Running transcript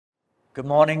Good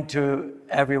morning to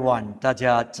everyone. 大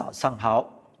家早上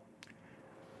好。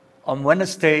On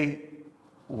Wednesday,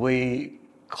 we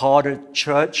called the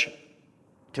church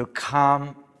to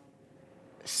come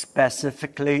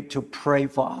specifically to pray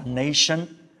for our nation.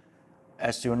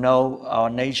 As you know, our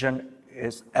nation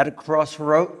is at a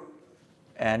crossroad,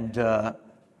 and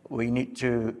we need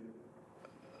to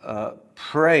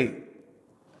pray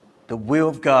the will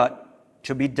of God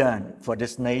to be done for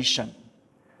this nation.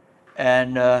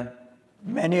 And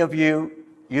many of you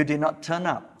did not turn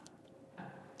up.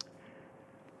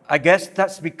 I guess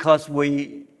that's because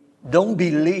we don't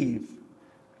believe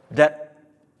that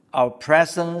our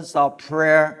presence, our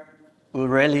prayer will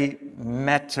really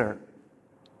matter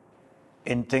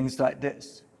in things like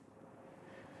this.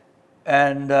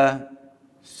 And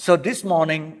so this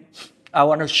morning, I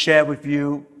want to share with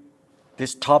you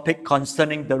this topic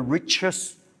concerning the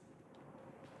riches,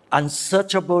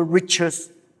 unsearchable riches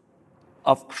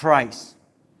of Christ.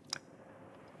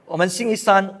 我们星期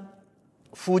三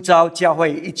呼召教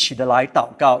会一起的来祷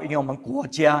告，因为我们国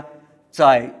家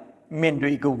在面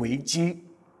对一个危机。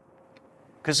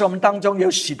可是我们当中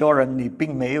有许多人你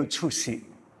并没有出席，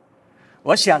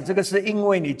我想这个是因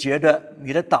为你觉得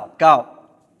你的祷告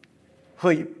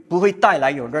不会带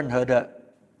来有任何的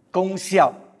功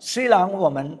效。虽然我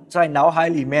们在脑海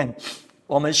里面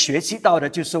我们学习到的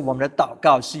就是我们的祷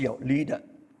告是有力的，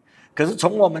可是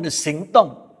从我们的行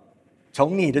动，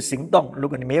从你的行动，如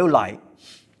果你没有来，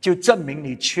就证明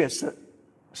你确实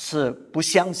是不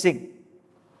相信。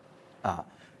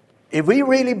If we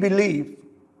really believe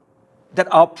that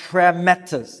our prayer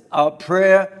matters, our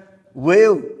prayer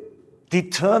will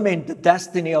determine the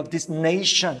destiny of this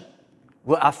nation,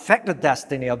 will affect the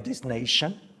destiny of this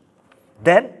nation,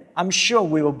 then I'm sure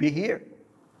we will be here.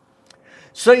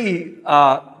 所以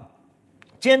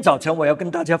今天早晨我要跟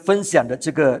大家分享的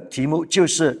这个题目就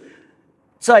是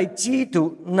在基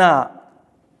督那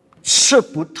吃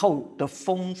不透的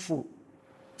丰富，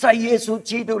在耶稣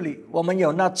基督里我们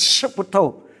有那吃不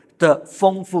透的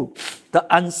丰富 The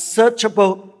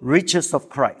unsearchable riches of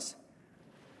Christ.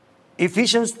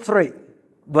 Ephesians 3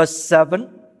 verse 7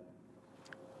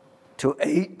 to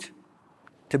 8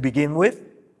 to begin with.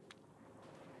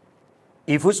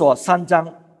 以弗所3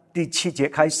章第7节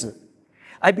开始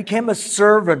I became a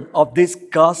servant of this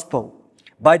gospel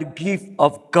by the gift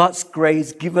of God's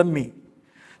grace given me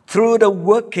through the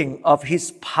working of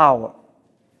His power.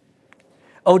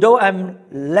 Although I'm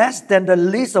less than the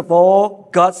least of all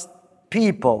God's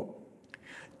people,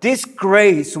 this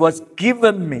grace was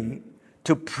given me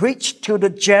to preach to the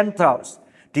Gentiles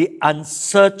the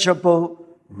unsearchable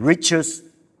riches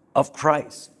of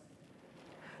Christ.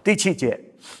 第7节，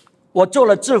我做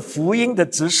了这福音的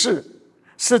执事，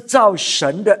是照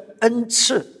神的恩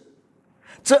赐，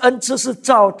这恩赐是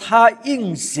照他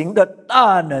运行的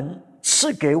大能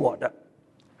赐给我的。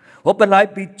我本来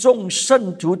比众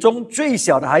圣徒中最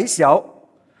小的还小，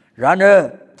然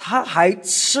而他还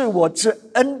赐我这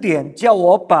恩典，叫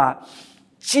我把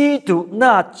基督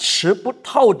那吃不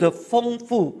透的丰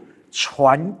富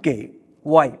传给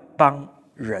外邦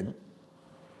人。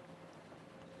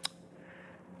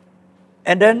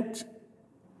And then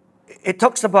it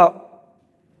talks about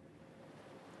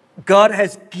God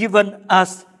has given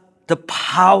us the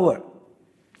power.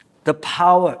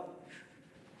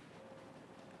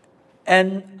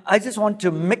 And I just want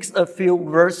to mix a few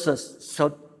verses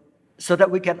so that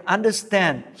we can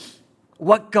understand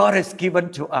what God has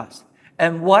given to us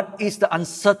and what is the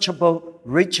unsearchable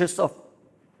riches of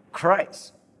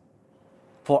Christ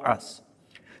for us.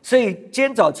 所以今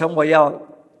天早晨我要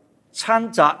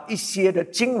掺杂一些的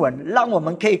经文，让我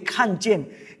们可以看见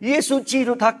耶稣基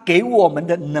督他给我们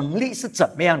的能力是怎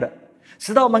么样的，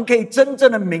使到我们可以真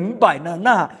正的明白呢，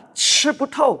那吃不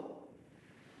透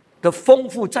的丰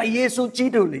富在耶稣基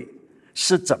督里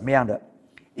是怎么样的。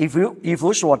以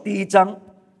弗所第1章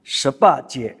18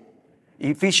节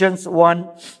Ephesians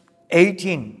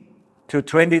 1:18 to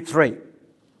 23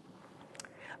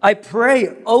 I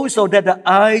pray also that the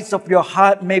eyes of your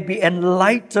heart may be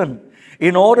enlightened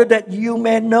in order that you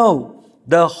may know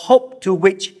the hope to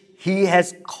which He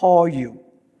has called you,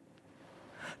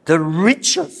 the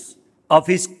riches of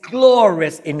His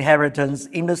glorious inheritance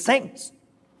in the saints.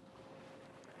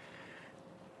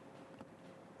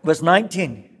 Verse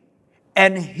 19,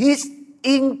 and His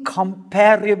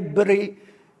incomparably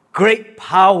great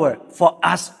power for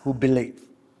us who believe.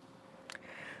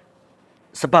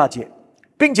 18节，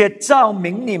并且照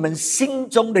明你们心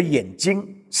中的眼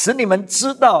睛，使你们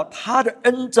知道他的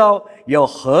恩召有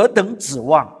何等指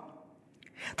望，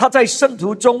他在圣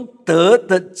徒中得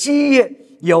的基业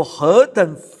有何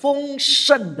等丰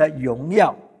盛的荣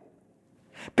耀，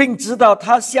并知道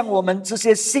他向我们这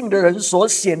些信的人所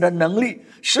显的能力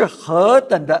是何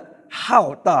等的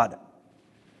浩大的。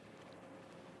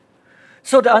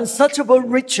So the unsearchable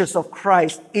riches of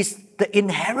Christ is the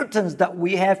inheritance that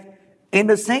we have in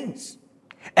the saints.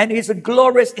 And it's a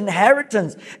glorious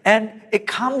inheritance. And it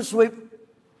comes with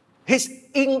His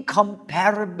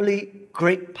incomparably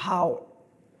great power.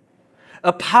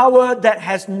 A power that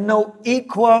has no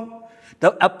equal.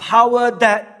 A power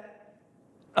that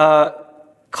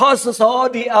causes all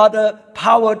the other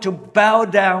power to bow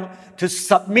down, to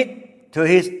submit to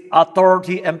His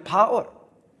authority and power.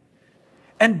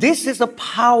 And this is a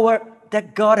power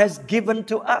that God has given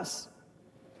to us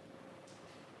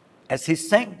as His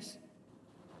saints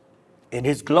in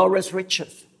His glorious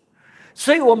riches.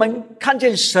 所以我们看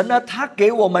见神呢，他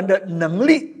给我们的能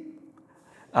力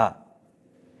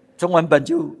中文本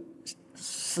就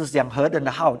是讲何等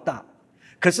的浩大，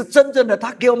可是真正的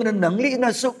他给我们的能力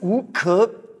呢是无可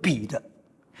比的，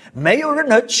没有任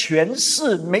何权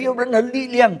势，没有任何力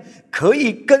量可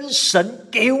以跟神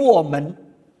给我们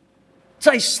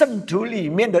在圣徒里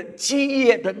面的基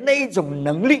业的那一种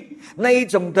能力，那一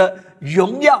种的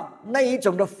荣耀，那一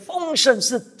种的丰盛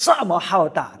是这么浩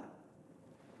大的。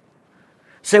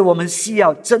所以我们需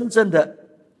要真正的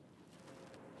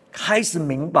开始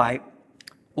明白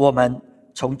我们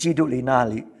从基督里那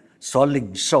里所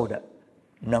领受的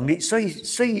能力。所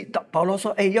以保罗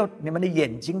说，要你们的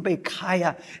眼睛被开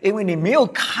啊，因为你没有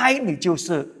开，你就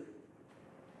是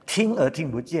听而听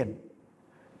不见，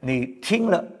你听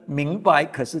了明白，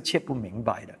可是却不明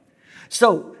白的。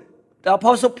So the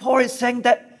Apostle Paul is saying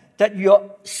that your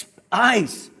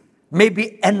eyes may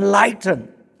be enlightened.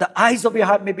 The eyes of your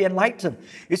heart may be enlightened.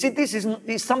 You see, this is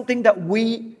something that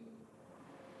we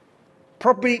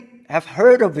probably have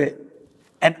heard of it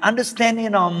and understand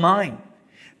in our mind.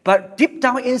 But deep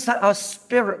down inside our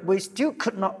spirit, we still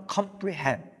could not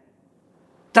comprehend.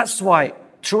 That's why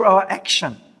through our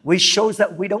action, we show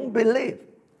that we don't believe.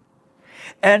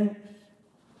 And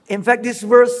in fact, this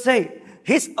verse says,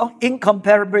 His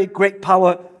incomparably great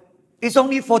power is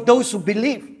only for those who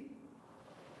believe.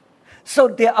 So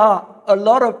there are a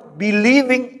lot of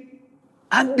believing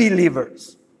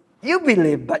unbelievers. You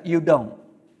believe, but you don't.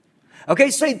 OK,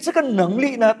 所以这个能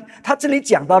力呢，他这里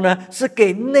讲到呢，是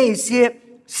给那些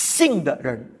信的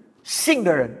人。信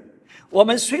的人，我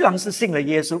们虽然是信了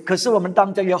耶稣，可是我们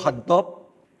当中有很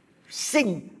多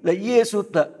信了耶稣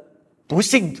的不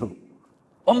信徒。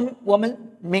我们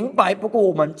明白，不过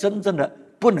我们真正的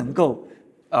不能够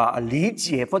理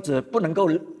解，或者不能够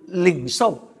领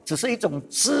受，只是一种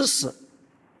知识，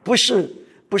不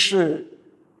是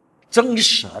真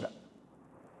实的。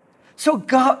So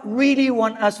God really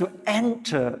wants us to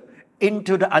enter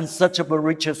into the unsearchable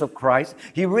riches of Christ.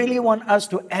 He really wants us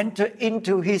to enter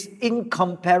into His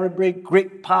incomparably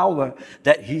great power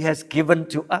that He has given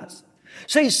to us.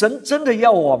 所以神真的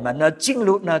要我们呢进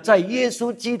入呢在耶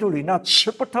稣基督里那吃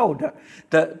不透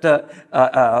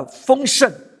的丰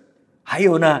盛，还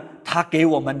有呢他给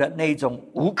我们的那种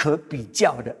无可比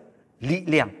较的力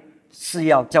量，是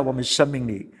要在我们生命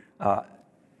里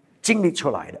经历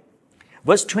出来的。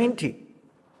Verse 20,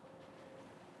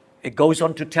 it goes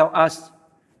on to tell us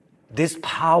this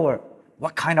power,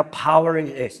 what kind of power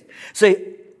it is. 所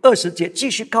以20节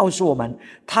继续告诉我们，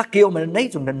他给我们的那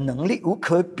种的能力，无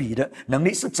可比的能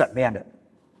力是怎么样的。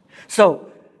So,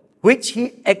 which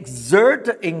He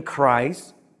exerted in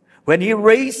Christ when He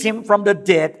raised Him from the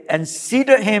dead and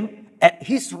seated Him at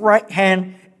His right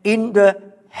hand in the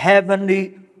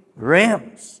heavenly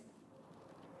realms,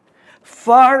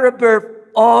 far above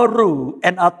all rule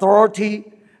and authority,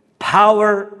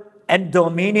 power and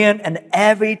dominion, and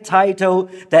every title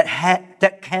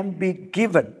that can be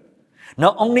given,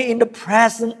 not only in the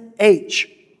present age,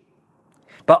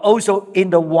 but also in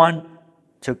the one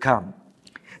to come.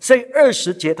 所以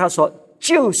20节他说，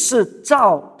就是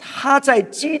照他在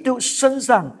基督身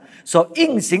上所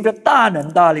运行的大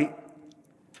能大力，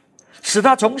使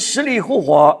他从死里复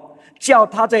活，叫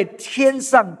他在天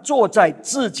上坐在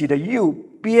自己的右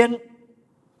边。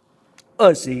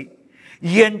21，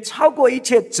远超过一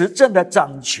切执政的、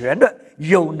掌权的、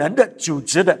有能的、主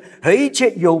持的和一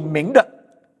切有名的，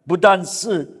不但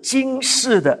是今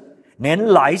世的，连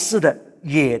来世的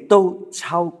也都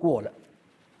超过了。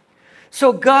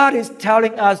So God is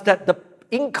telling us that the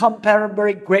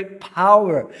incomparably great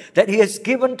power that He has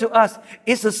given to us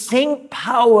is the same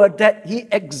power that He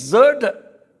exerted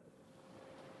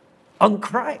on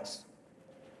Christ.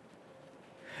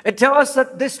 It tells us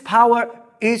that this power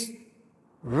is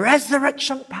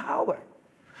resurrection power.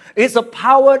 It's a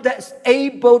power that's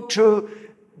able to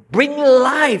bring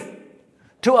life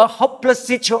to a hopeless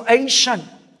situation.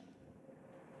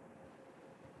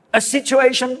 a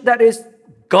situation that is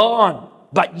gone,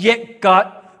 but yet God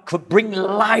could bring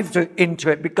life into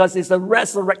it because it's a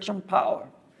resurrection power.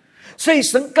 所以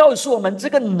神告诉我们，这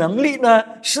个能力呢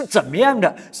是怎么样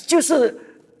的？就是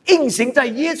运行在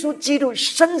耶稣基督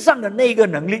身上的那个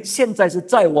能力，现在是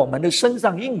在我们的身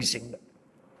上运行的。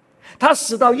他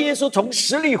使到耶稣从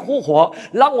死里复活，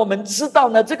让我们知道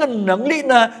呢，这个能力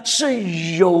呢是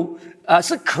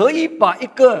是可以把一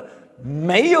个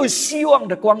没有希望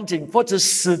的光景或者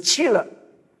死去了，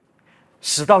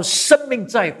使到生命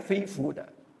再恢复的。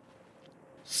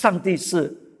上帝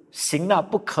是行那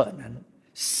不可能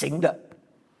行的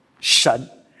神。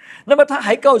那么他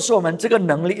还告诉我们这个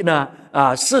能力呢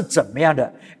是怎么样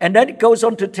的。 And then it goes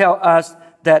on to tell us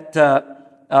that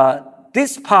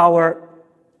this power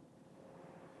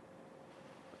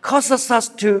causes us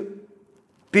to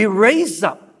be raised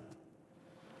up,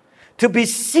 to be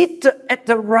seated at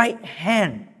the right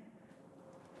hand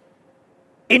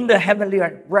in the heavenly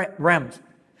realms.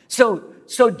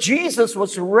 So Jesus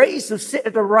was raised to sit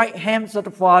at the right hand of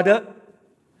the Father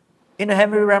in the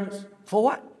heavenly realms for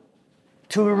what?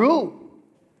 To rule,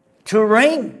 to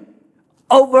reign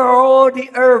over all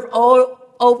the earth,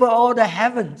 over all the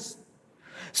heavens.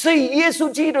 所以耶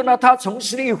稣基督呢，他从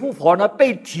死里复活呢，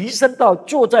被提升到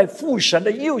坐在父神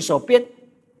的右手边，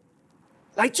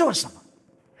来做什么？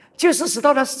就是使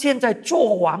到他现在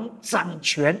作王掌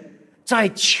权，在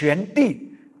全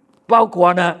地，包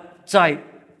括呢，在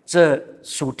这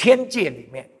属天界里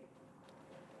面。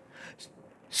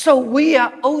So we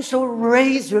are also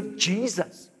raised with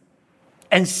Jesus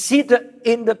and seated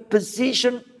in the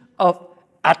position of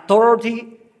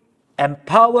authority and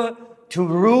power to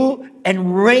rule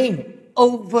and reign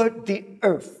over the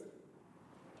earth,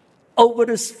 over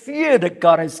the sphere that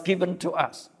God has given to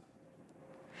us.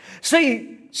 所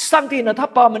以上帝呢，他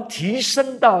把我们提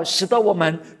升到，使得我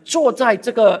们坐在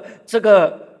这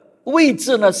个位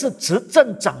置呢，是执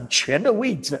政掌权的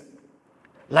位置，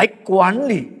来管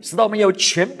理，使得我们有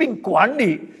权柄管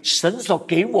理神所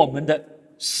给我们的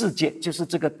世界，就是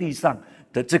这个地上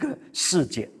的这个世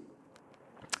界。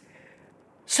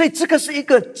所以这个是一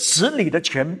个治理的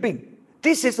权柄。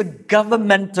 This is a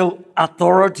governmental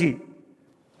authority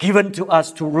given to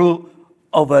us to rule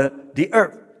over the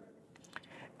earth.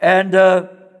 And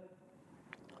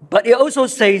but it also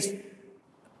says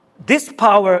this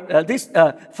power,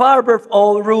 far above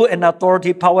all rule and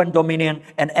authority, power and dominion,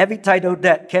 and every title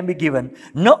that can be given,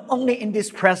 not only in this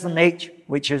present age,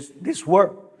 which is this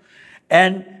world,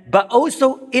 but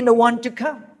also in the one to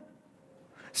come.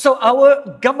 So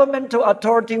our governmental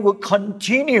authority will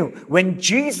continue when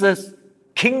Jesus'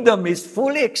 kingdom is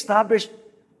fully established,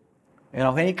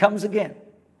 when he comes again.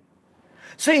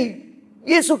 所以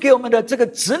耶稣给我们的这个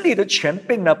治理的权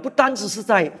柄呢，不单只是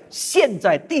在现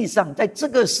在地上，在这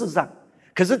个世上，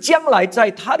可是将来在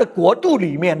他的国度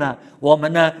里面呢，我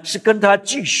们呢是跟他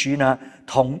继续呢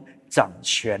同掌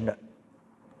权的。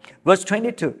Verse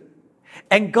 22,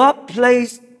 and God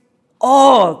placed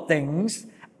all things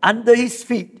under his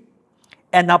feet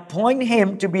and appoint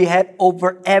him to be head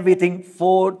over everything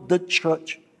for the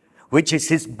church, which is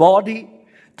his body,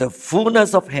 the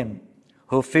fullness of him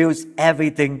who fills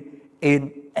everything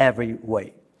in every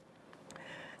way.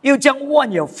 又将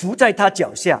万有伏在他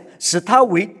脚下，使他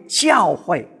为教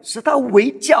会，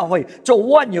做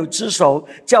万有之首。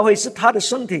教会是他的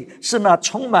身体，是那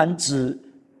充满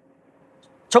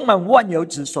万有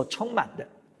子所充满的。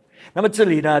那么这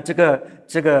里呢，这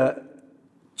个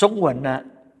中文呢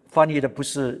翻译的不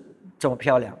是这么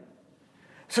漂亮，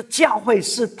是教会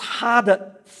是他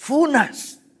的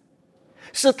fullness，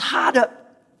 是他的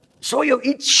所有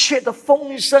一切的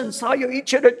丰盛，所有一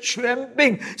切的权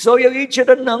柄，所有一切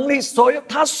的能力，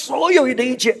他所有的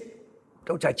一切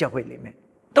都在教会里面，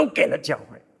都给了教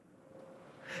会。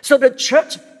So the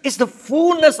church is the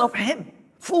fullness of him,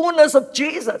 fullness of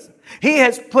Jesus. He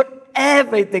has put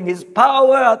everything, his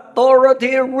power,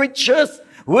 authority, riches,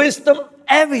 wisdom,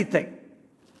 everything,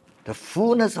 the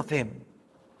fullness of him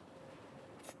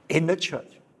in the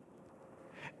church.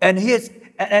 And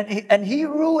he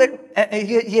ruled, and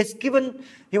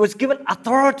he was given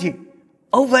authority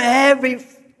over every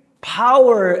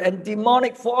power and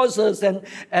demonic forces and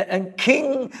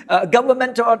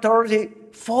governmental authority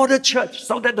for the church,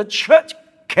 so that the church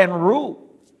can rule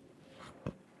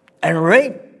and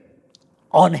reign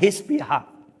on his behalf.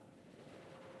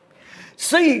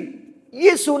 所以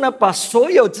耶稣呢，把所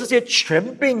有这些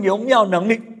权柄、荣耀、能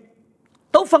力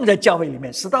都放在教会里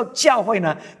面，使到教会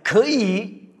呢可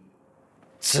以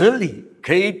治理，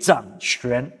可以掌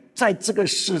权，在这个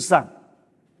世上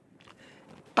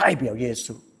代表耶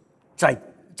稣在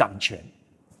掌权，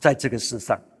在这个世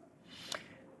上。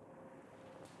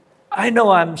I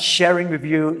know I'm sharing with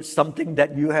you something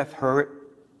that you have heard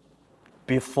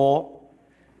before,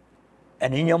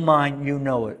 and in your mind you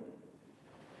know it.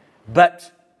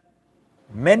 But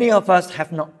many of us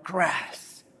have not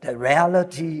grasped the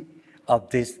reality of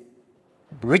this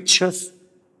riches,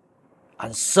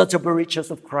 unsearchable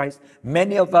riches of Christ.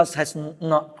 Many of us has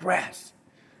not grasped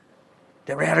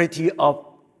the reality of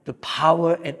the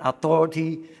power and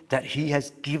authority that He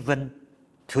has given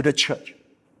to the church.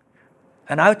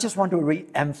 And I just want to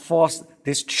reinforce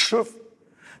this truth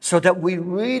so that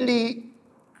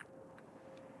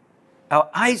our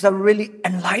eyes are really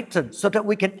enlightened, so that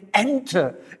we can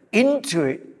enter into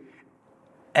it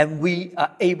and we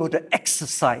are able to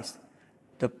exercise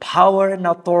the power and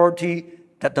authority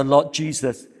that the Lord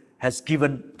Jesus has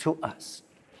given to us.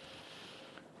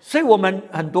 所以我们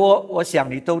很多，我想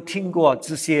你都听过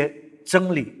这些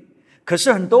真理，可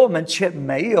是很多我们却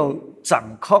没有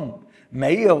掌控，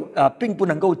并不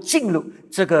能够进入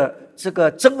这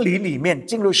个真理里面，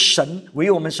进入神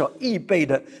为我们所预备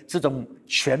的这种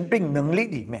权柄能力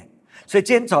里面。所以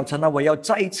今天早晨呢，我要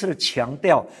再一次的强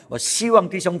调，我希望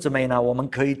弟兄姊妹呢，我们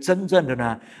可以真正的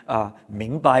呢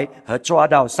明白和抓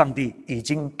到上帝已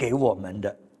经给我们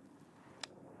的。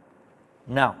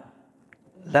Now,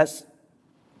 let's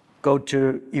go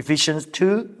to Ephesians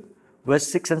 2, verse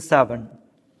 6 and 7.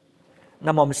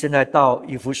 那么我们现在到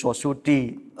以弗所书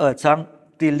第2章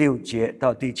第6节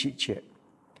到第7节。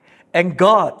And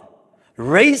God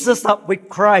raised us up with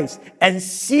Christ and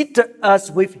seated us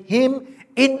with Him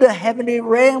in the heavenly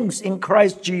realms in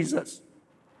Christ Jesus,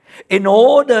 in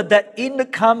order that in the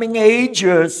coming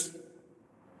ages,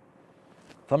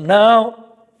 from now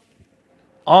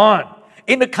on,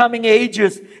 in the coming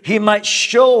ages, He might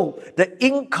show the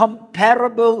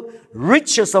incomparable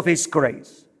riches of His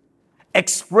grace,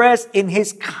 expressed in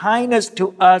His kindness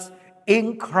to us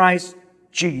in Christ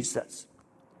Jesus.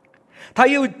 他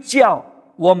又叫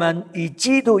我们与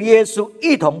基督耶稣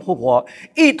一同复活，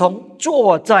一同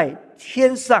坐在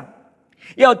天上，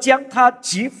要将他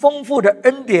极丰富的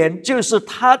恩典，就是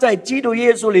他在基督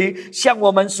耶稣里向我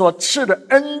们所赐的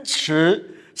恩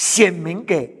慈，显明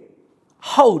给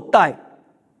后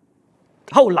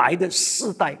来的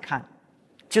世代看，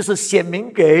就是显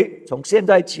明给从现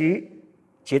在起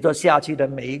接着下去的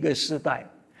每一个世代，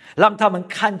让他们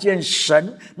看见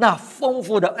神那丰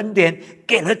富的恩典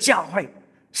给了教会，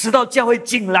使到教会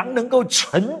竟然能够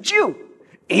成就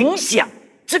影响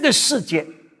这个世界，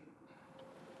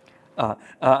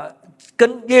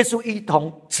跟耶稣一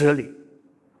同治理。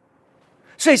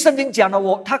所以圣经讲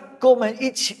了，他跟我们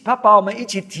一起，他把我们一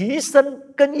起提升，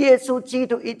跟耶稣基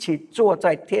督一起坐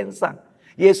在天上。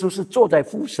耶稣是坐在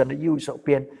父神的右手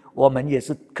边，我们也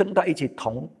是跟他一起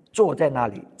同坐在那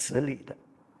里治理的。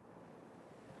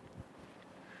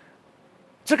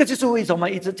这个就是为什么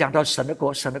一直讲到神的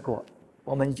国，神的国，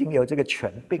我们已经有这个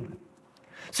权柄了。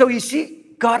So you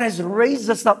see, God has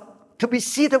raised us up to be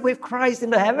seated with Christ in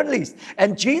the heavenlies,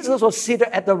 and Jesus was seated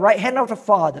at the right hand of the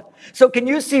Father. So can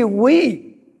you see,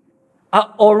 we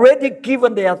are already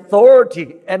given the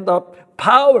authority and the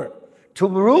power to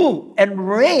rule and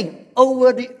reign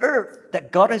over the earth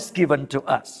that God has given to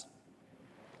us.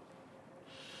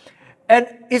 And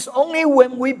it's only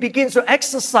when we begin to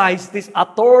exercise this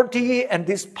authority and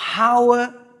this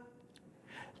power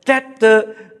that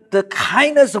the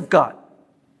kindness of God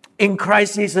in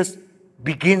Christ Jesus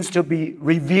begins to be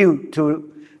revealed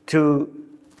to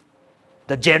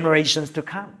the generations to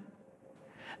come.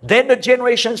 Then the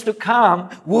generations to come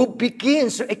will begin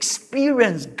to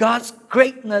experience God's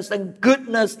greatness and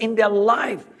goodness in their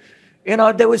life. They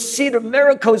will see the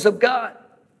miracles of God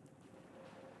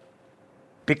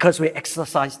because we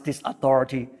exercise this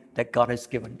authority that God has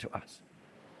given to us.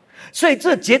 所以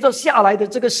这接着下来的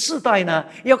这个世代呢，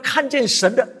要看见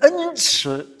神的恩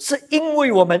慈，是因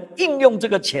为我们应用这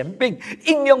个权柄，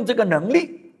应用这个能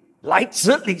力来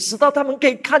治理，使到他们可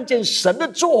以看见神的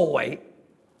作为，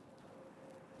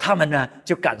他们呢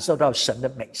就感受到神的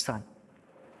美善。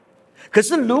可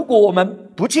是如果我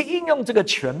们不去应用这个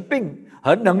权柄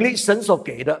和能力，神所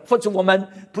给的，或者我们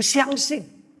不相信，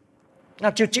那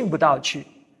就进不到去。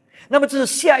那么这是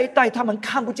下一代，他们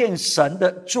看不见神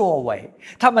的作为，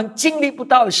他们经历不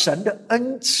到神的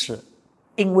恩慈，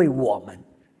因为我们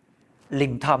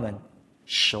令他们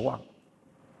失望。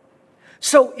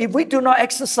So if we do not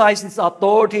exercise this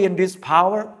authority and this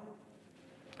power,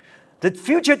 the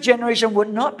future generation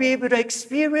would not be able to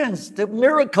experience the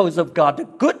miracles of God, the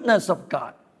goodness of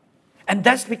God. And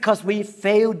that's because we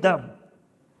failed them.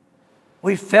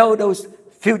 We failed those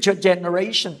future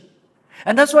generations.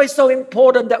 And that's why it's so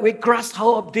important that we grasp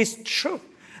hold of this truth,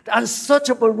 The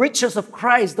unsearchable riches of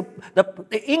Christ,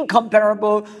 the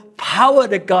incomparable power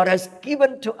that God has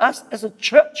given to us as a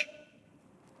church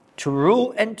to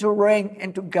rule and to reign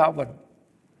and to govern.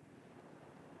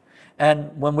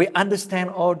 And when we understand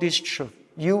all this truth,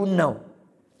 you know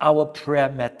our prayer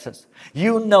matters.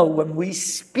 You know when we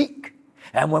speak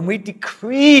and when we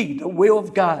decree the will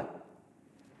of God,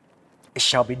 it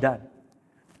shall be done.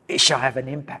 It shall have an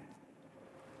impact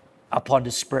upon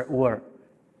the spirit world.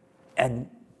 And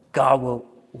God will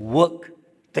work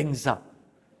things out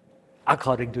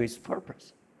according to His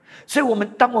purpose. 所以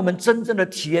当我们真正的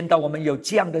体验到我们有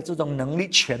这样的这种能力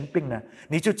权柄呢，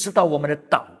你就知道我们的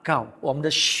祷告，我们的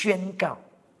宣告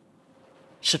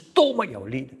是多么有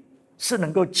力的，是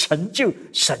能够成就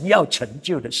神要成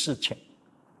就的事情。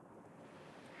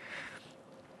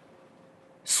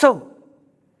So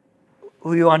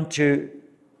we want to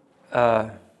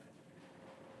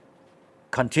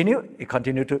continue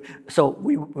to. So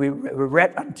we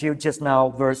read until just now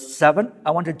verse 7.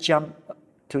 I want to jump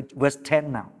to verse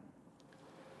 10 now.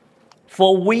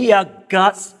 For we are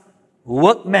God's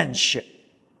workmanship,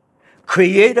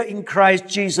 created in Christ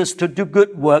Jesus to do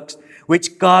good works,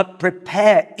 which God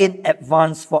prepared in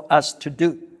advance for us to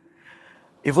do.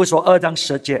 以弗所2章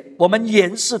10节，我们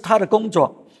原是他的工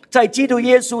作，在基督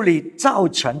耶稣里造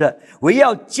成的，为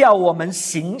要叫我们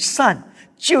行善，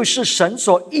就是神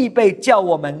所预备叫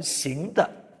我们行的。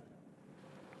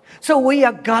So we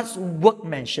are God's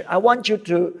workmanship. I want you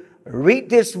to read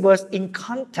this verse in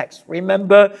context.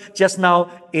 Remember just now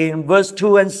in verse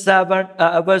 2 and 7,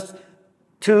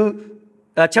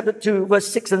 chapter 2, verse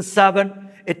 6 and 7,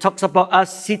 it talks about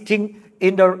us sitting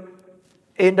in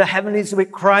the heavenlies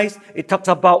with Christ. It talks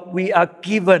about we are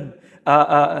given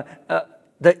the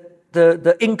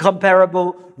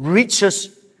incomparable riches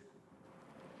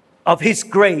of His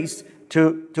grace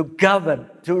to govern,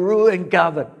 to rule and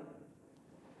govern.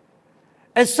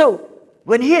 And so,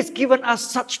 when He has given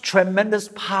us such tremendous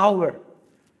power,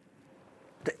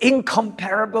 the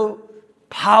incomparable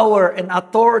power and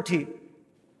authority,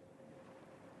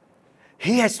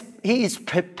 He is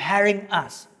preparing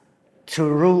us to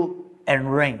rule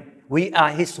and reign. We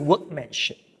are His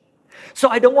workmanship. So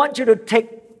I don't want you to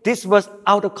take this verse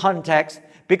out of context,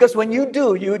 because when you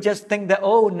do, you just think that,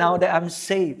 oh, now that I'm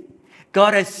saved,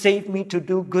 God has saved me to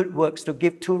do good works, to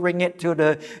give 2 ringgit to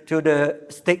the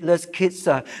stateless kids,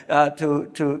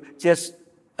 to just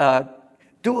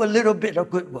do a little bit of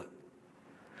good work.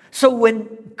 So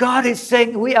when God is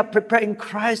saying we are preparing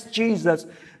Christ Jesus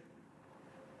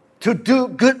to do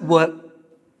good work,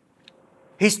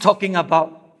 He's talking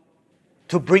about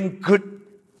to bring good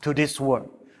to this world,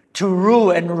 to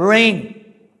rule and reign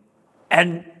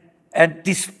and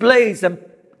displace and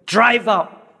drive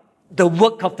out the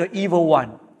work of the evil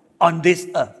one on this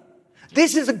earth.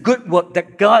 This is a good work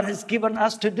that God has given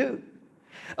us to do.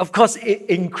 Of course, it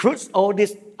includes all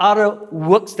these other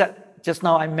works that just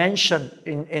now I mentioned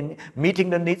in meeting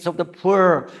the needs of the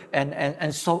poor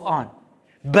and so on.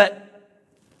 But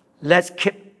let's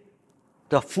keep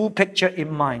the full picture in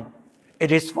mind.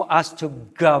 It is for us to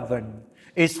govern.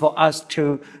 It's for us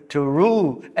to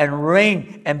rule and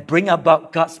reign and bring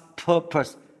about God's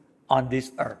purpose on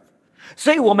this earth.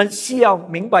 所以我们需要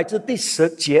明白这第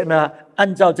10节呢，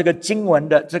按照这个经文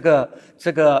的这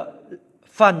个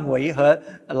范围和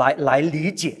来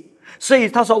理解。所以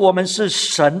他说我们是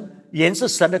神，原是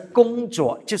神的工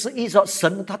作，就是意思说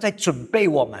神他在准备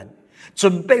我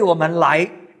们来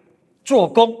做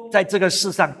工，在这个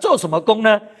世上做什么工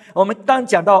呢？我们刚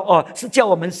讲到是叫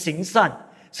我们行善。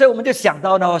所以我们就想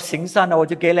到呢，行善呢，我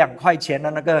就给2块钱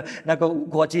的那个无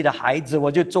国际的孩子，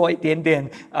我就做一点点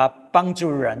帮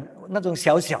助人，那种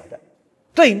小小的。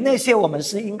对，那些我们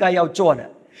是应该要做的。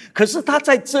可是他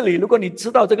在这里，如果你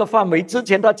知道这个范围，之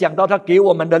前他讲到他给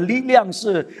我们的力量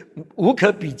是无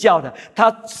可比较的，他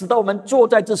使得我们坐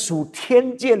在这属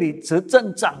天界里执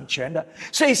政掌权的。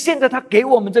所以现在他给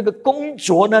我们这个工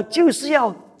作呢，就是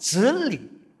要治理。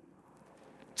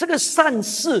这个善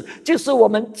事就是我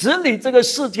们治理这个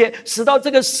世界，使到这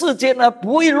个世界呢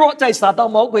不会落在撒旦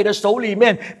魔鬼的手里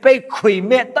面，被毁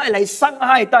灭，带来伤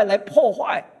害，带来破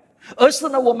坏，而是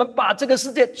呢我们把这个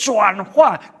世界转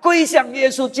化归向耶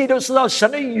稣基督，使到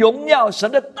神的荣耀，神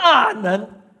的大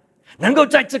能够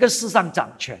在这个世上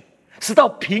掌权，使到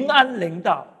平安临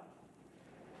到。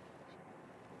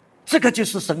这个就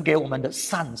是神给我们的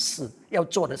善事，要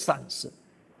做的善事。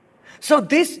So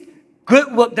this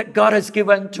good work that God has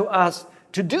given to us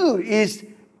to do is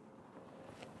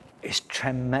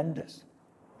tremendous.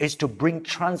 Is to bring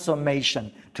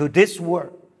transformation to this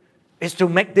world. Is to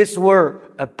make this world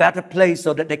a better place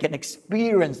so that they can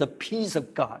experience the peace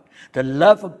of God, the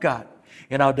love of God.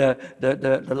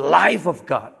 the life of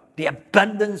God, the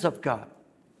abundance of God,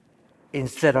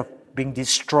 instead of being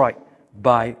destroyed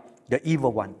by the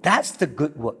evil one. That's the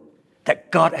good work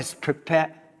that God has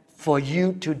prepared for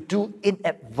you to do in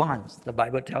advance, the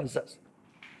Bible tells us.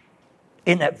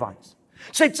 In advance.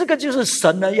 所以这个就是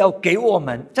神呢要给我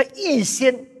们在预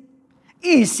先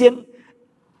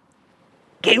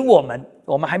给我们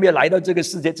还没有来到这个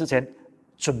世界之前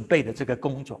准备的这个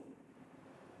工作，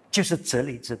就是哲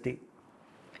理之地。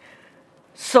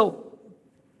So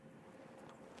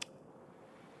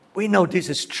we know this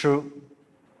is true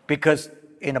because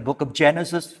in the book of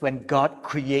Genesis, when God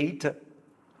created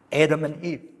Adam and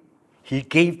Eve, He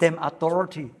gave them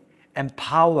authority and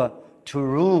power to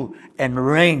rule and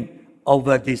reign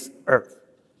over this earth.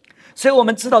 所以我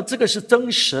们知道这个是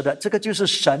真实的，这个就是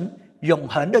神永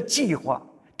恒的计划。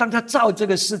当他造这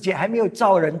个世界还没有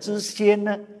造人之前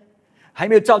呢，还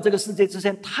没有造这个世界之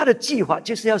前，他的计划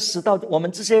就是要使到我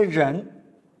们这些人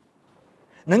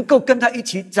能够跟他一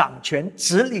起掌权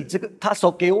治理这个他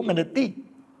所给我们的地。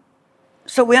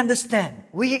So we understand,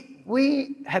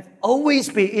 we have always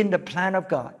been in the plan of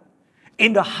God,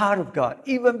 in the heart of God.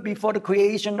 Even before the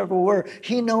creation of the world,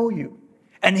 He knows you.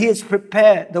 And He has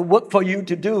prepared the work for you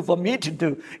to do, for me to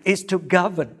do, is to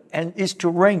govern and is to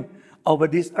reign over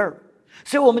this earth.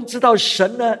 所以我们知道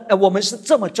神呢，我们是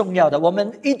这么重要的，我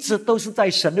们一直都是在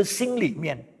神的心里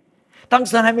面。当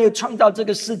神还没有创造这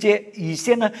个世界以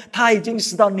前呢，他已经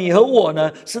使到你和我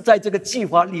呢是在这个计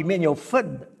划里面有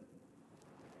份的。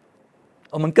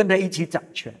我们跟他一起掌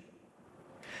权。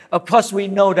Of course, we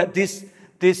know that this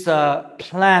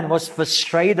plan was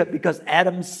frustrated because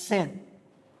Adam sinned.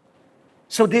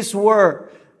 So this world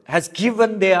has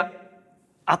given their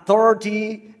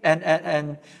authority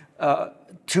and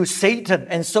to Satan,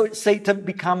 and so Satan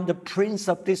become the prince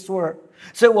of this world.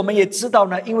 所以我们也知道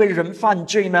呢，因为人犯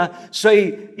罪呢，所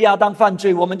以亚当犯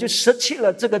罪，我们就失去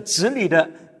了这个治理的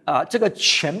这个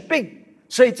权柄。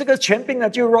所以这个权柄呢，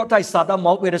就落在撒旦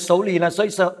魔鬼的手里了。所以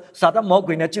说，撒旦魔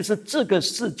鬼呢，就是这个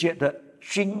世界的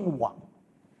君王，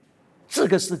这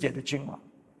个世界的君王。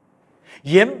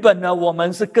原本呢，我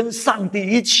们是跟上帝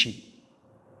一起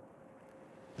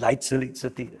来治理之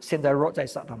地的，现在落在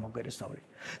撒旦魔鬼的手里。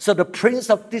So the prince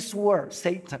of this world,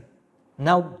 Satan,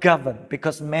 now govern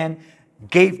because man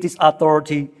gave this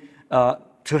authority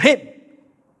to him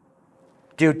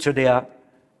due to their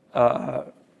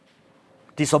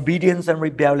disobedience and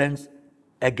rebellion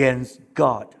against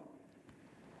God.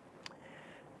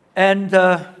 And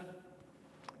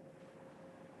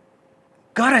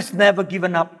God has never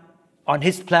given up on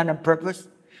His plan and purpose,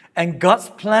 and God's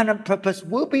plan and purpose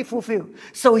will be fulfilled.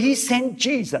 So He sent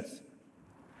Jesus,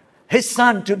 His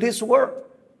Son, to this world.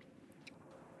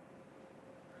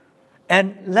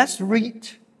 And let's read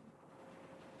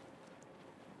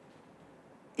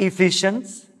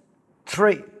Ephesians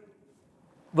 3,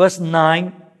 verse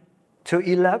 9 to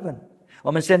 11.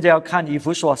 我们现在要看以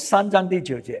弗所3章第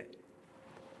9节。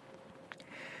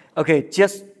Okay,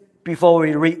 just before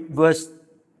we read verse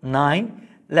 9,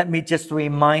 let me just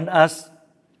remind us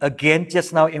again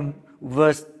just now in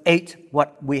verse 8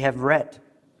 what we have read.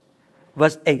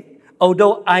 Verse 8.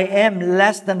 Although I am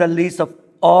less than the least of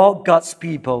all God's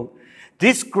people,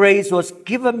 this grace was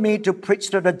given me to preach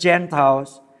to the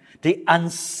Gentiles the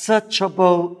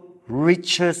unsearchable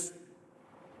riches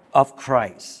of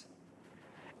Christ.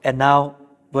 And now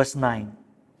verse 9.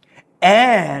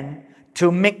 And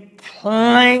to make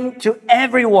plain to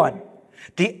everyone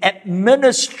the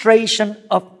administration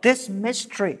of this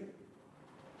mystery,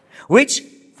 which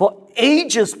for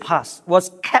ages past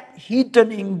was kept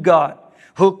hidden in God,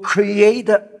 who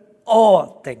created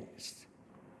all things.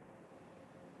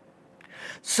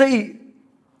 所以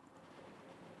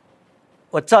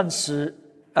我暂时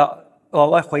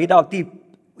我回到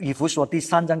以弗所第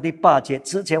3章第8节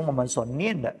之前我们所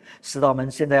念的，使到我们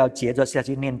现在要接着下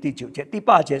去念第9节。第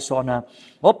8节说呢，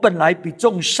我本来比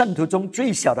众圣徒中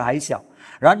最小的还小，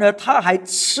然而他还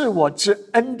赐我之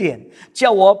恩典，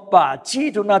叫我把基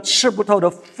督那吃不透的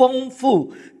丰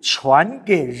富传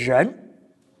给人。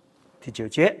第9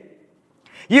节，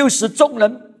又使众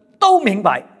人都明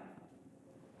白，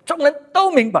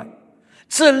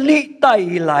这历代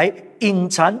以来隐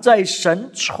藏在神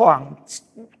创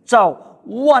造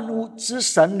万物之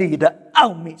神里的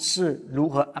奥秘是如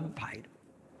何安排的。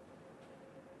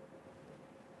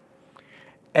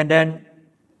And then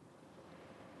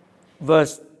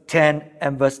verse 10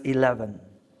 and verse 11.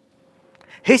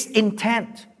 His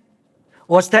intent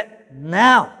was that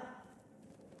now,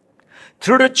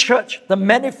 Through the church, the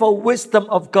manifold wisdom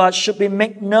of God should be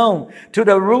made known to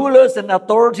the rulers and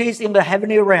authorities in the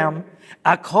heavenly realm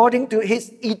according to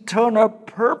his eternal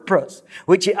purpose,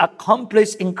 which he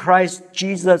accomplished in Christ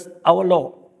Jesus our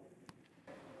Lord.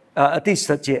 第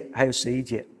10节还有11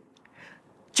节，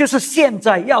就是现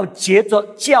在要藉着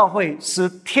教会，使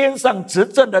天上执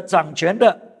政的掌权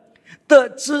的得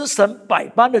知神百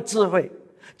般的智慧，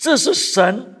这是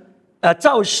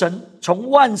照神从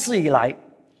万事以来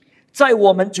在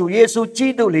我们主耶稣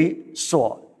基督里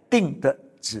所定的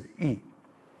旨意。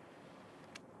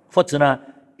或者呢，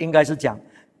应该是讲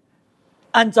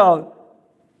按照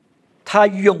他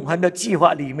永恒的计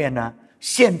划里面呢，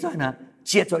现在呢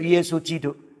借着耶稣基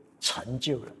督成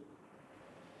就了。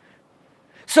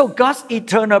So God's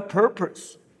eternal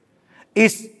purpose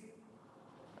is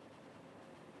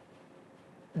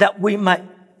that we might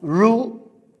rule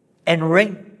and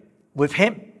reign with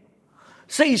him.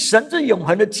 所以神这永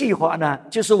恒的计划呢，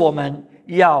就是我们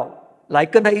要来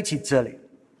跟他一起治理。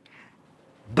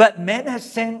But man has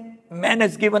sinned, man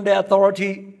has given the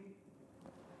authority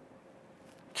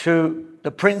to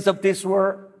the prince of this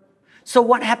world. So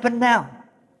what happened now?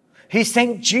 He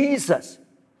sent Jesus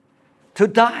to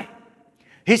die.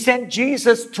 He sent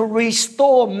Jesus to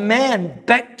restore man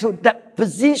back to that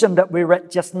position that we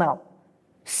read just now,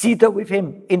 seated with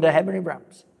him in the heavenly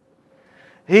realms.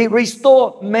 He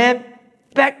restored man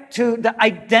back to the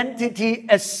identity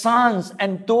as sons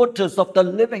and daughters of the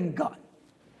living God.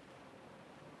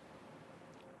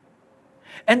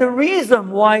 And the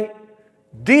reason why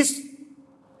this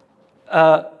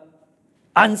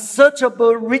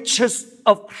unsearchable riches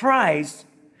of Christ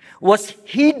was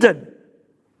hidden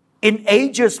in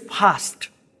ages past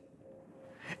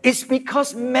is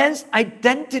because man's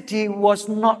identity was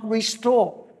not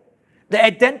restored. The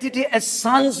identity as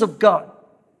sons of God.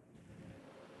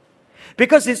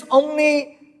 Because it's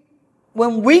only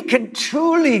when we can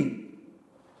truly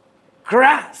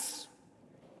grasp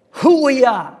who we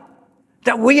are,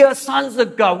 that we are sons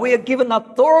of God, we are given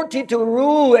authority to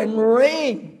rule and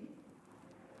reign.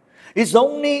 It's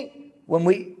only when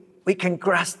we can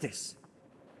grasp this,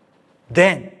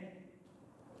 then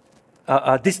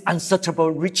this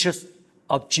unsearchable riches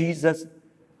of Jesus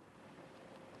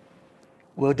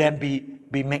will then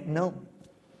be made known.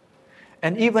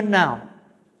 And even now,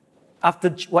 after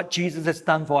what Jesus has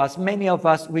done for us, many of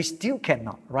us, we still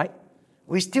cannot, right?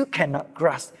 We still cannot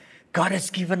grasp. God has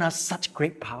given us such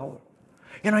great power.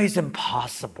 It's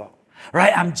impossible,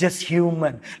 right? I'm just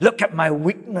human. Look at my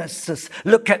weaknesses.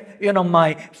 Look at,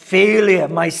 my failure,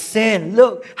 my sin.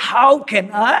 Look, how can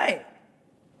I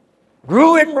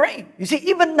rule and reign? You see,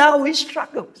 even now he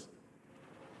struggles.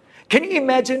 Can you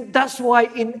imagine? That's why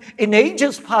in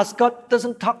ages past, God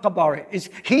doesn't talk about it. It's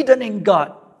hidden in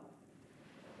God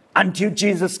until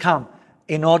Jesus comes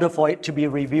in order for it to be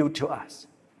revealed to us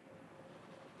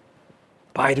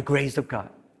by the grace of God.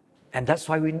 And that's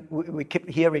why we keep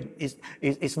hearing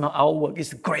it's not our work,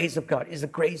 it's the grace of God. It's the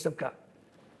grace of God.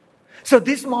 So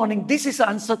this morning, this is the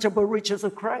unsearchable riches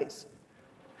of Christ.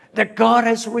 That God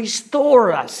has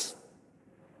restored us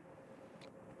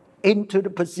into the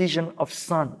position of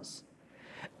sons,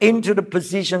 into the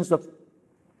positions of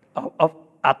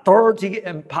authority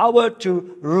and power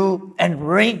to rule and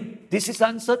reign. This is the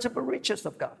unsearchable riches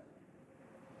of God.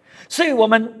 所以我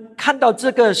们看到这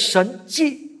个神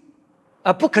迹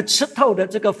不可吃透的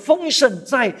这个丰盛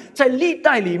在历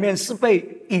代里面是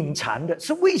被隐藏的，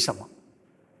是为什么？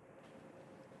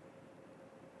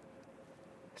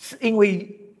是因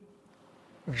为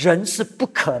人是不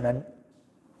可能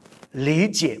理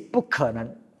解，不可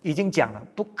能，已经讲了，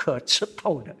不可吃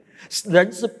透的，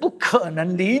人是不可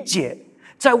能理解。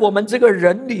在我们这个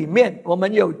人里面，我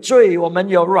们有罪，我们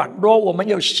有软弱，我们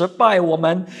有失败，我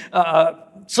们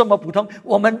这么普通，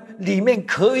我们里面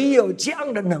可以有这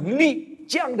样的能力。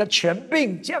这样的权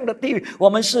柄，这样的地位，我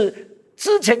们是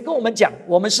之前跟我们讲，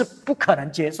我们是不可能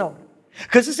接受的。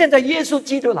可是现在耶稣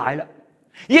基督来了，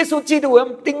耶稣基督我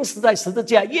们钉死在十字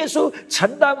架，耶稣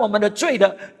承担我们的罪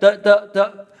的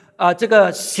这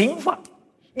个刑罚，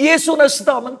耶稣呢使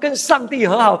到我们跟上帝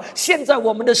和好。现在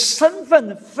我们的身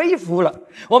份恢复了，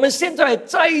我们现在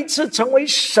再一次成为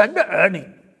神的儿女，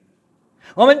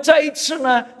我们再一次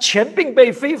呢权柄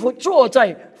被恢复，坐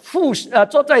在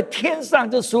天上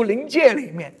这属灵界里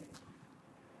面。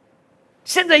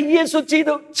现在耶稣基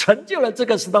督成就了这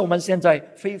个，使得我们现在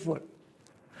恢复了。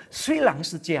虽然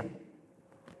是这样，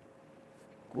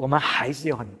我们还是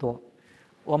有很多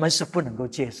我们是不能够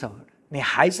接受的。你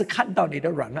还是看到你的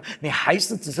软弱，你还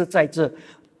是只是在这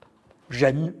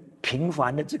人平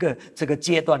凡的这个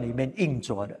阶段里面运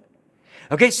作的。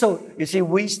Okay, so you see,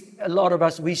 a lot of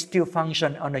us, we still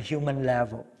function on a human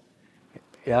level.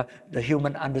 the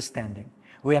human understanding.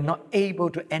 We are not able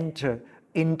to enter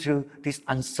into these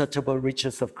unsearchable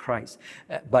riches of Christ.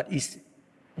 But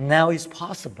now it's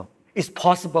possible. It's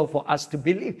possible for us to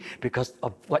believe because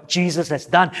of what Jesus has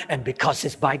done and because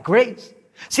it's by grace.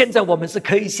 现在我们是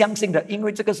可以相信的，因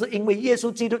为这个是因为耶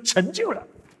稣基督成就了，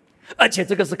而且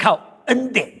这个是靠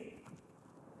恩典。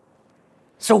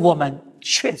所以我们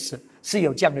确实是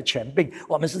有这样的权柄，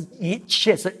我们是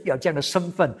确实有这样的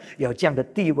身份，有这样的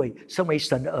地位，身为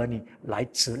神的儿女来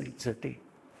治理这地。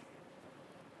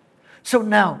So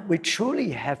now we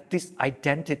truly have this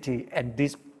identity and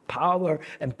this power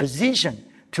and position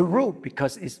to rule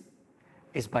because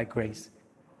it's by grace,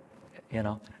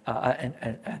 and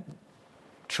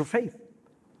through faith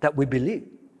that we believe.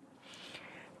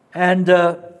 And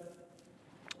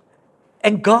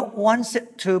God wants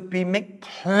it to be made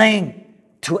plain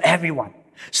to everyone.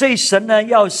 所以神呢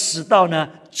要使到呢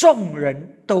众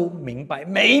人都明白，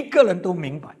每一个人都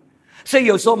明白。所以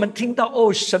有时候我们听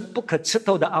到神不可吃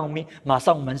透的奥秘，马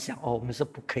上我们想我们是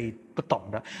不可以不懂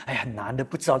的，很难的，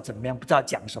不知道怎么样，不知道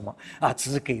讲什么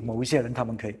只是给某一些人他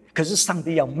们可以。可是上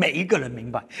帝要每一个人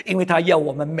明白，因为他要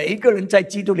我们每一个人在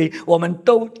基督里，我们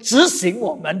都执行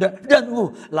我们的任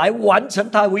务，来完成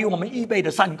他为我们预备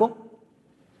的善功。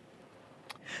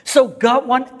So God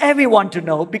wants everyone to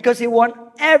know because He wants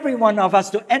every one of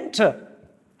us to enter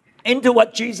into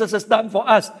what Jesus has done for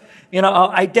us.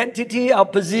 Our identity, our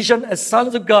position as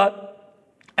sons of God,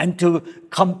 and to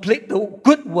complete the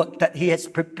good work that He has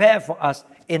prepared for us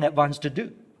in advance to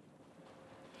do.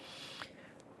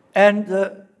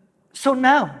 And so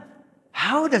now,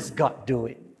 how does God do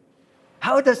it?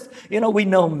 How does, we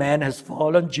know man has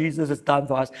fallen, Jesus has done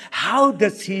for us. How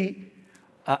does He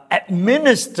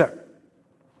administer,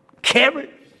 carry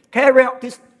out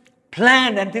this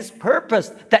plan and this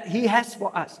purpose that He has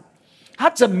for us? 他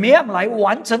怎么样来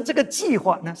完成这个计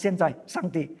划呢？现在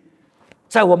上帝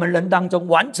在我们人当中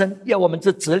完成要我们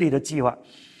这治理的计划。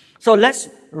So let's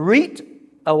read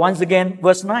once again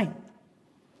verse 9.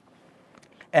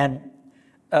 And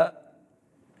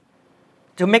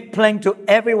to make plain to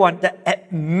everyone the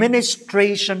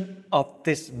administration of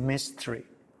this mystery.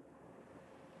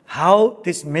 How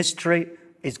this mystery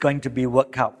is going to be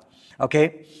worked out.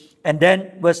 Okay? And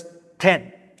then verse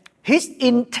 10. His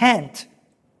intent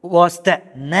was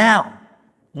that now,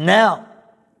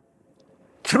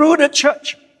 through the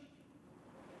church,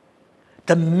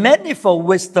 the manifold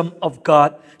wisdom of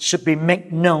God should be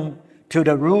made known to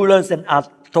the rulers and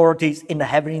authorities in the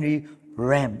heavenly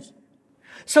realms.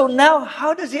 So now,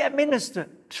 how does He administer?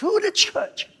 Through the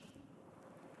church.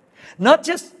 Not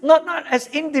as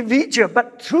individual,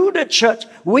 but through the church,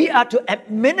 we are to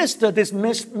administer this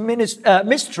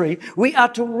mystery. We are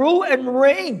to rule and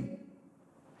reign.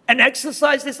 And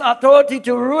exercise this authority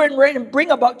to rule and reign and bring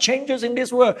about changes in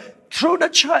this world through the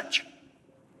church.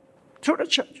 Through the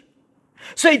church.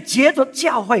 所以借着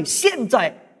教会，现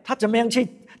在他怎么样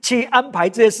去安排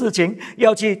这些事情，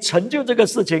要去成就这个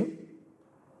事情，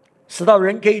使到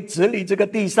人可以治理这个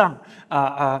地上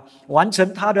完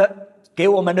成他的给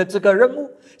我们的这个任务。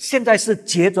现在是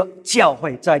借着教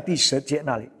会，在第10节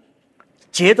那里，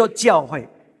借着教会。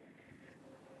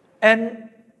And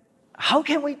how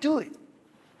can we do it?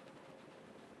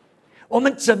 我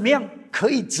们怎么样可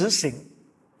以执行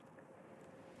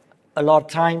A lot of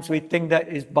times we think that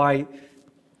is by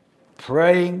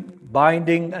praying,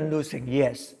 binding, and loosing.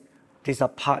 Yes, these are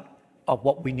part of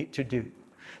what we need to do.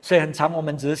 所以很常我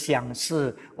们只是想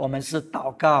是我们是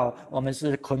祷告，我们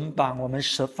是捆绑，我们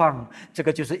释放，这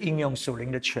个就是应用属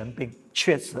灵的权柄。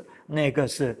确实，那个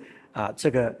是这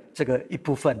个一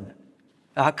部分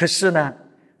的可是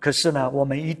呢，我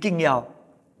们一定要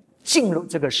进入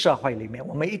这个社会里面，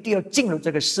我们一定要进入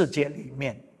这个世界里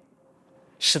面，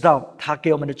使到他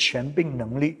给我们的权柄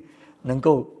能力能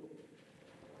够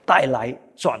带来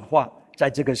转化。在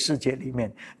这个世界里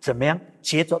面，怎么样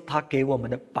接着他给我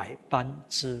们的百般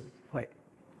智慧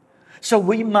 ？So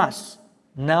we must.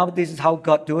 Now this is how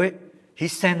God do it. He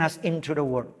sent us into the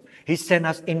world. He sent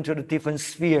us into the different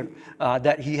sphere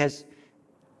that He has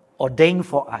ordained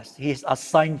for us. He has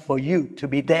assigned for you to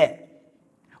be there.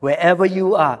 Wherever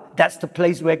you are, that's the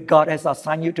place where God has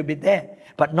assigned you to be there.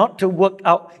 But not to work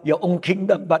out your own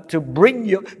kingdom, but to bring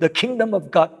the kingdom of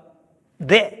God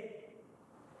there.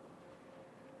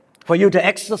 For you to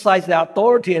exercise the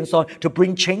authority and so on, to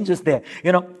bring changes there.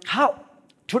 How?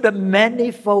 Through the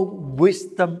manifold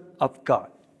wisdom of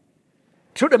God.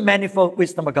 Through the manifold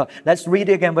wisdom of God. Let's read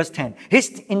it again, verse 10.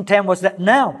 His intent was that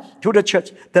now, through the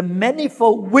church, the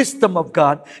manifold wisdom of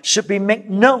God should be made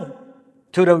known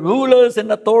to the rulers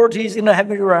and authorities in the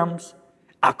heavenly realms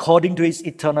according to his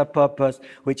eternal purpose,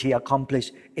 which he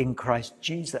accomplished in Christ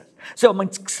Jesus. 所以我们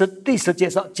第10节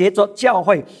说，接着教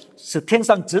会是天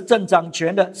上执政掌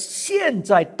权的，现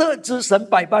在得知神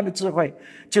百般的智慧，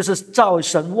就是造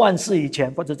神万事以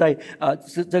前，或者在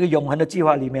这个永恒的计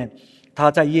划里面，他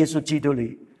在耶稣基督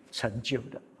里成就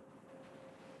的。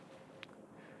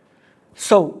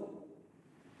So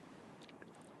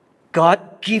God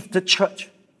gives the church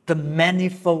the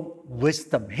manifold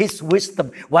wisdom, his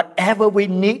wisdom, whatever we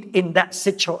need in that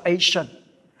situation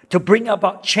to bring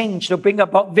about change, to bring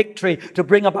about victory, to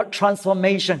bring about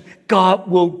transformation. God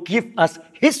will give us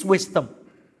his wisdom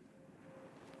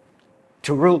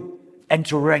to rule and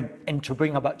to reign and to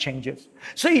bring about changes.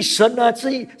 所以神呢，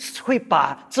会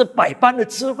把这百般的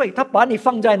智慧，他把你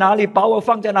放在哪里，把我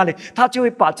放在哪里，他就会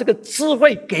把这个智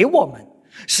慧给我们，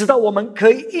使得我们可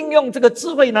以应用这个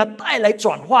智慧呢，带来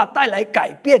转化，带来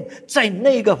改变，在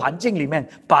那个环境里面，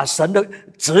把神的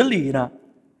旨意呢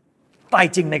带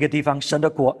进那个地方，神的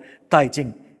国带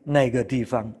进那个地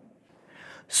方。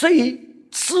所以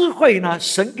智慧呢，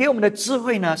神给我们的智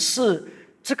慧呢，是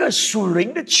这个属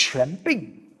灵的权柄，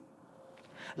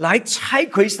来拆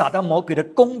毁撒旦魔鬼的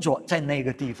工作在那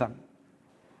个地方。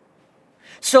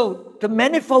So the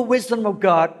manifold wisdom of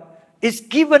God is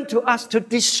given to us to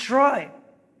destroy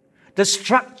the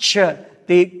structure,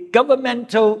 the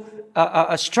governmental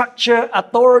structure,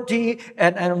 authority,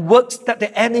 and works that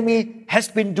the enemy has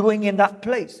been doing in that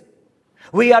place.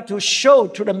 We are to show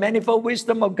to the manifold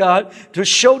wisdom of God, to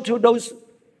show to those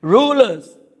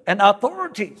rulers and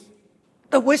authorities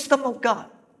the wisdom of God.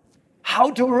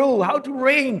 How to rule, how to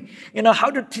reign,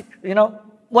 how to,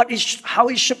 how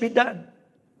it should be done.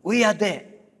 We are there.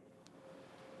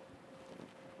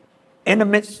 In the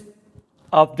midst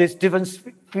of this different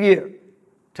sphere,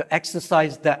 to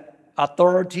exercise that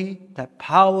authority, that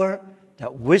power,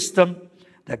 that wisdom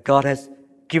that God has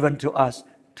given to us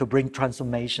to bring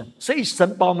transformation. 所以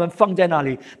神把我们放在那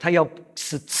里，他要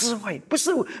使智慧，不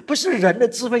是人的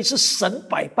智慧，是神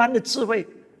百般的智慧，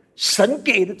神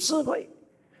给的智慧，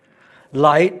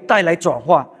来带来转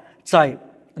化在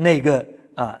那个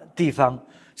地方。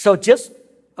So just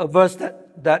a verse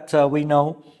that we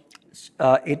know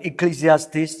in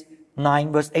Ecclesiastes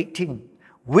 9 verse 18.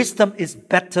 Wisdom is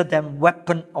better than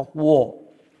weapon of war,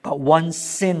 but one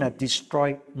sinner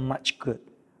destroys much good.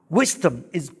 Wisdom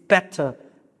is better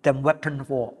than weapon of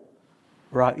war,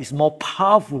 right? It's more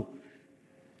powerful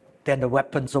than the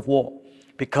weapons of war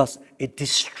because it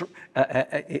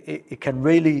can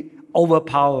really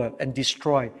overpower and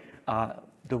destroy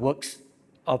the works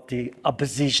of the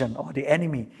opposition or the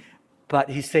enemy. But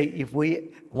he said, if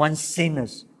one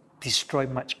sinners destroy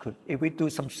much good. If we do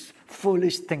some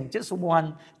foolish thing, just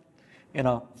one,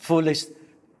 foolish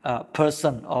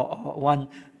person or one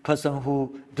person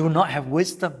who do not have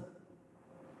wisdom,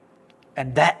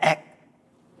 and that act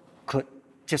could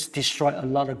just destroy a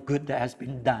lot of good that has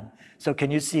been done. So can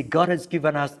you see, God has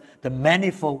given us the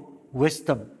manifold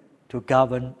wisdom to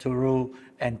govern, to rule,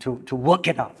 and to work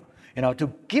it out.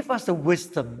 To give us the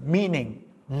wisdom, meaning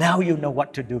now you know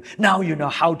what to do. Now you know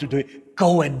how to do it.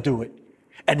 Go and do it.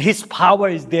 And his power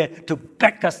is there to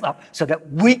back us up so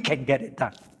that we can get it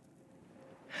done.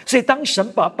 所以当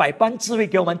神把百般智慧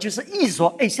给我们，就是意思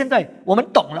说，现在我们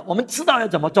懂了，我们知道要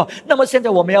怎么做，那么现在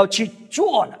我们要去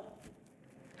做了。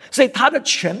所以他的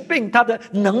权柄，他的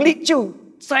能力就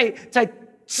在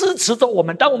支持着我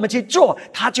们。当我们去做，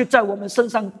他就在我们身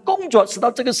上工作，使到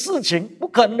这个事情不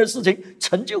可能的事情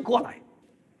成就过来。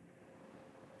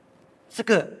这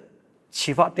个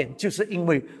启发点就是因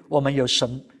为我们有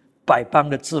神百般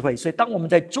的智慧，所以当我们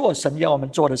在做神要我们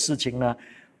做的事情呢，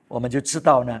我们就知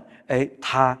道呢，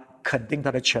他肯定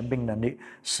他的权柄能力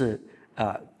是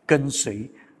跟随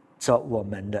着我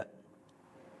们的。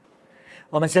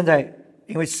我们现在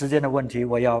因为时间的问题，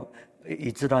我要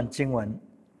以这段经文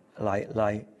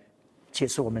来结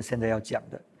束我们现在要讲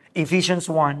的。Ephesians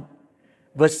 1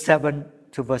 verse 7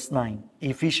 to verse 9.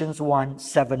 Ephesians 1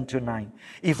 7 to 9.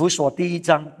 以弗所第1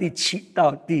章第7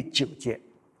到第9节。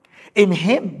In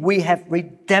him we have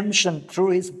redemption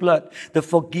through his blood, the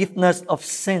forgiveness of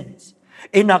sins,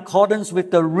 in accordance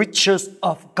with the riches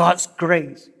of God's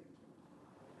grace,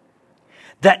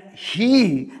 that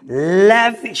he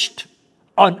lavished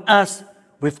on us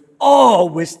with all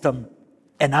wisdom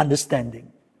and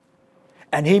understanding.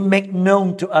 And he made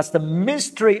known to us the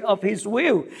mystery of his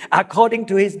will, according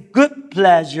to his good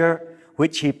pleasure,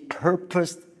 which he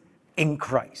purposed in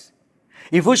Christ.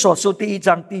 以弗所书第1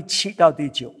章第7到第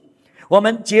9。我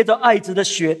们借着爱子的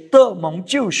血得蒙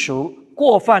救赎，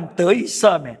过犯得以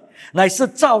赦免，乃是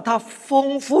照他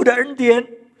丰富的恩典，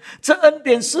这恩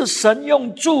典是神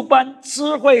用诸般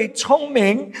智慧、聪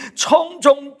明，充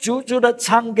充足足的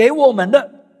赏给我们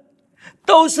的，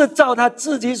都是照他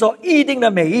自己所预定的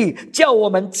美意，叫我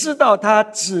们知道他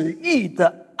旨意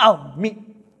的奥秘。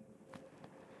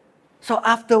So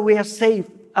after we are saved,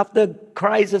 after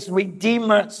Christ has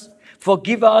redeemed us,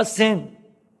 forgive our sin,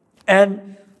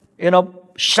 and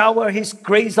shower His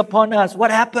grace upon us,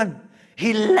 what happened?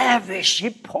 He lavished, He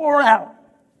poured out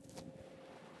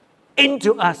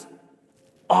into us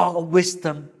all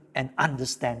wisdom and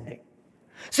understanding.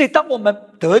 所以当我们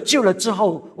得救了之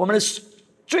后，我们的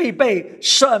罪被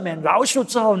赦免饶恕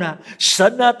之后呢，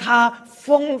神呢他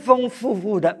丰丰富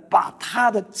富的把他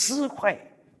的智慧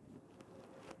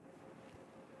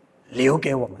留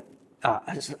给我们，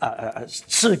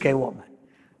赐给我们，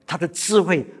他的智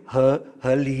慧和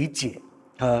理解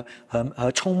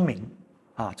和聪明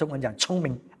啊，中文讲聪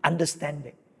明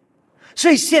understanding。所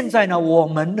以现在呢，我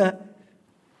们呢，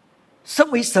身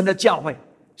为神的教会，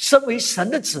身为神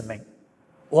的子民，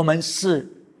我们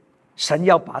是神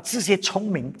要把这些聪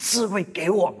明智慧给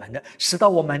我们的，使到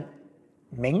我们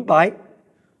明白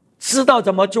知道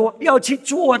怎么做，要去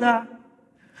做的。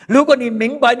如果你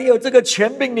明白你有这个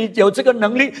权柄，你有这个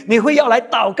能力，你会要来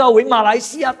祷告，为马来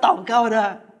西亚祷告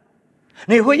的，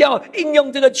你会要应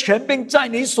用这个权柄在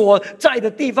你所在的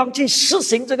地方去施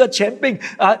行这个权柄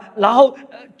然后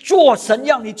做神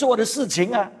要你做的事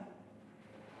情啊。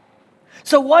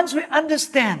So once we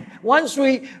understand, once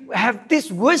we have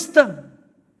this wisdom,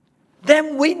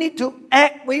 then we need to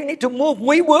act, we need to move,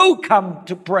 we will come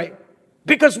to pray.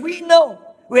 Because we know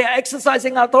we are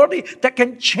exercising authority that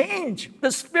can change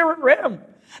the spirit realm,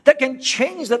 that can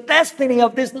change the destiny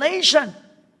of this nation.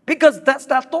 Because that's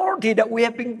the authority that we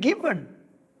have been given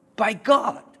by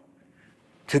God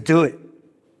to do it.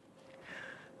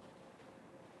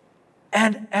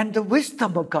 And the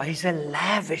wisdom of God is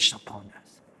lavished upon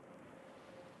us.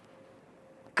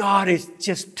 God is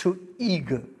just too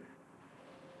eager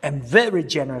and very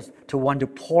generous to want to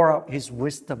pour out His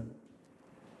wisdom,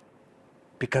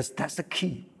 because that's the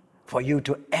key for you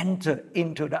to enter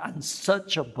into the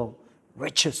unsearchable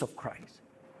riches of Christ.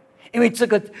 因为这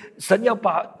个神要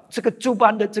把这个诸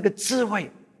般的这个智慧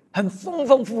很丰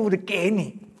丰富富的给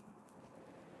你，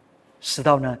使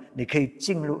到呢你可以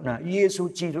进入那耶稣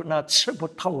基督那吃不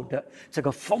透的这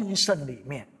个丰盛里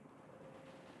面，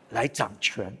来掌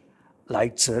权，来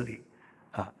治理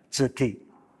治地。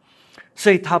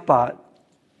所以他把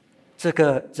这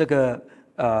个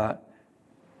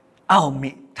奥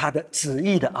秘，他的旨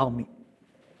意的奥秘，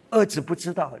儿子不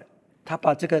知道的，他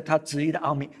把这个他旨意的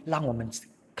奥秘让我们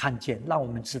看见，让我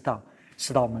们知道，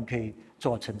使到我们可以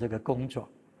做成这个工作。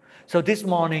So this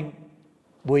morning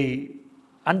we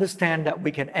understand that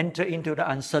we can enter into the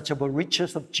unsearchable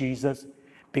riches of Jesus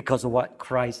because of what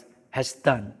Christ has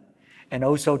done. And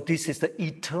also this is the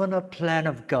eternal plan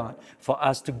of God for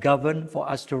us to govern, for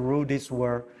us to rule this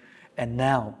world. And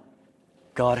now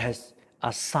God has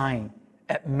assigned,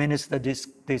 administered this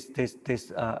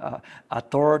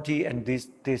authority and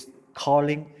this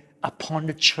calling upon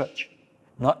the church,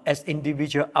 not as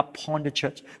individual, upon the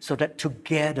church, so that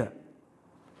together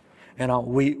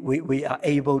we are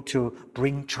able to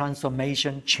bring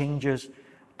transformation, changes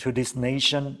to this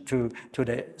nation, to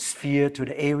the sphere, to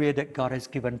the area that God has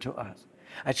given to us.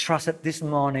 I trust that this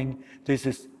morning this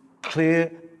is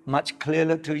clear, much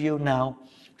clearer to you now,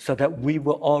 so that we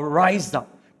will all rise up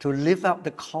to live out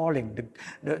the calling,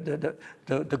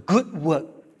 the good work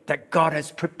that God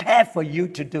has prepared for you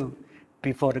to do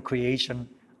before the creation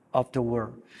of the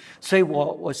world. 所以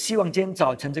我希望今天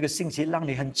早晨这个信息让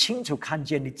你很清楚看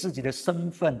见你自己的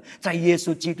身份，在耶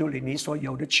稣基督里你所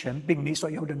有的权柄，你所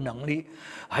有的能力，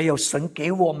还有神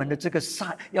给我们的这个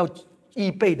善，要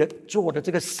预备的做的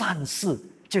这个善事，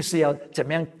就是要怎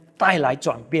么样带来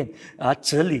转变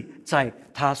治理在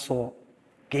他所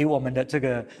给我们的这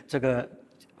个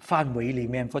范围里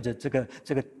面，或者这个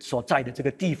所在的这个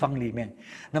地方里面。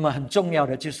那么很重要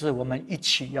的就是我们一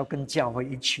起要跟教会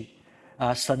一起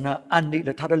神呢安立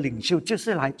了他的领袖，就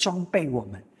是来装备我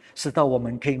们，使到我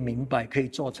们可以明白，可以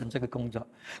做成这个工作。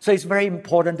So it's very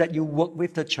important that you work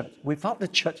with the church. Without the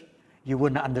church, you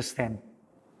wouldn't understand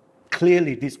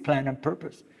clearly this plan and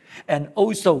purpose. And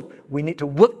also, we need to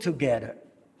work together,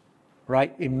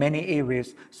 right, in many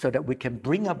areas, so that we can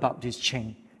bring about this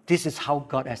change. This is how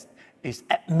God is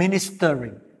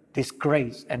administering this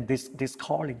grace and this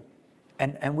calling,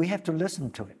 and we have to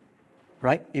listen to it,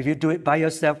 right? If you do it by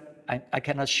yourself, I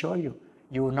can assure you,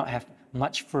 you will not have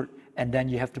much fruit, and then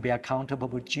you have to be accountable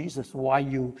with Jesus. Why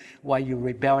you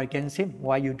rebel against Him?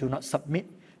 Why you do not submit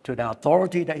to the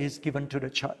authority that is given to the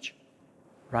church,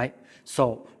 right?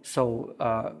 So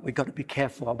we got to be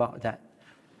careful about that.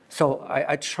 So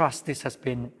I trust this has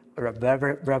been a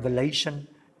revelation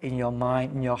in your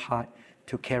mind, in your heart,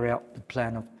 to carry out the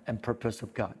plan and purpose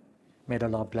of God. May the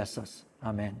Lord bless us.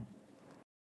 Amen.